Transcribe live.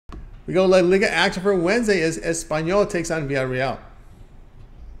We go Liga action for Wednesday as Espanyol takes on Villarreal.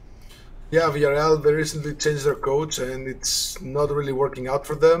 Yeah, Villarreal, they recently changed their coach and it's not really working out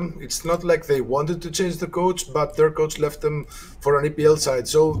for them. It's not like they wanted to change the coach, but their coach left them for an EPL side.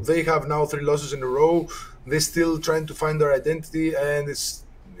 So they have now 3 losses in a row. They're still trying to find their identity, and it's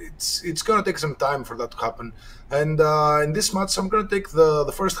going to take some time for that to happen. And in this match, I'm going to take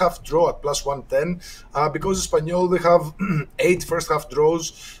the first half draw at +110 because Espanyol, they have 8 first half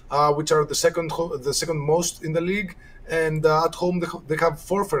draws, which are the second most in the league. And at home, they have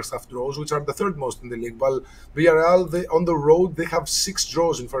 4 first half draws, which are the third most in the league. While Villarreal, on the road, they have 6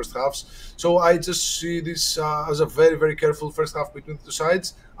 draws in first halves. So I just see this as a very, very careful first half between the two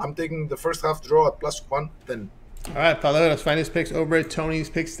sides. I'm taking the first half draw at +110. All right, follow us. Find his picks over at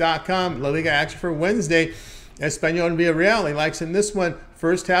Tony'sPicks.com. La Liga action for Wednesday. Espanyol and Villarreal. He likes in this one.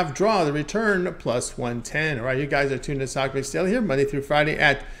 First half draw, the return +110. All right, you guys are tuned to Soccer Picks Daily here, Monday through Friday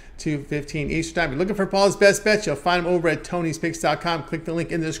at 2:15 Eastern Time. If you're looking for Paul's best bets, you'll find him over at Tony'sPicks.com. Click the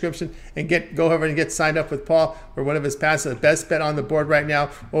link in the description and go over and get signed up with Paul for one of his passes. The best bet on the board right now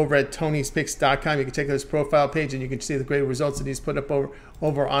over at Tony'sPicks.com. You can check out his profile page and you can see the great results that he's put up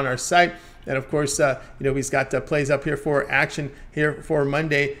over on our site. And of course, he's got plays up here for action here for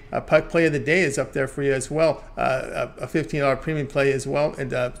Monday. Puck play of the day is up there for you as well. A $15 premium play as well. And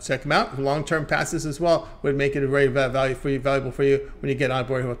check them out. Long-term passes as well would make it a very valuable for you when you get on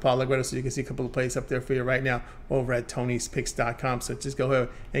board here with Paul Lagouretos. So you can see a couple of plays up there for you right now over at Tony'sPicks.com. So just go ahead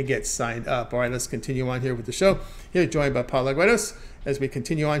and get signed up. All right, let's continue on here with the show. Here, joined by Paul Lagouretos as we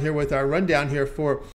continue on here with our rundown here for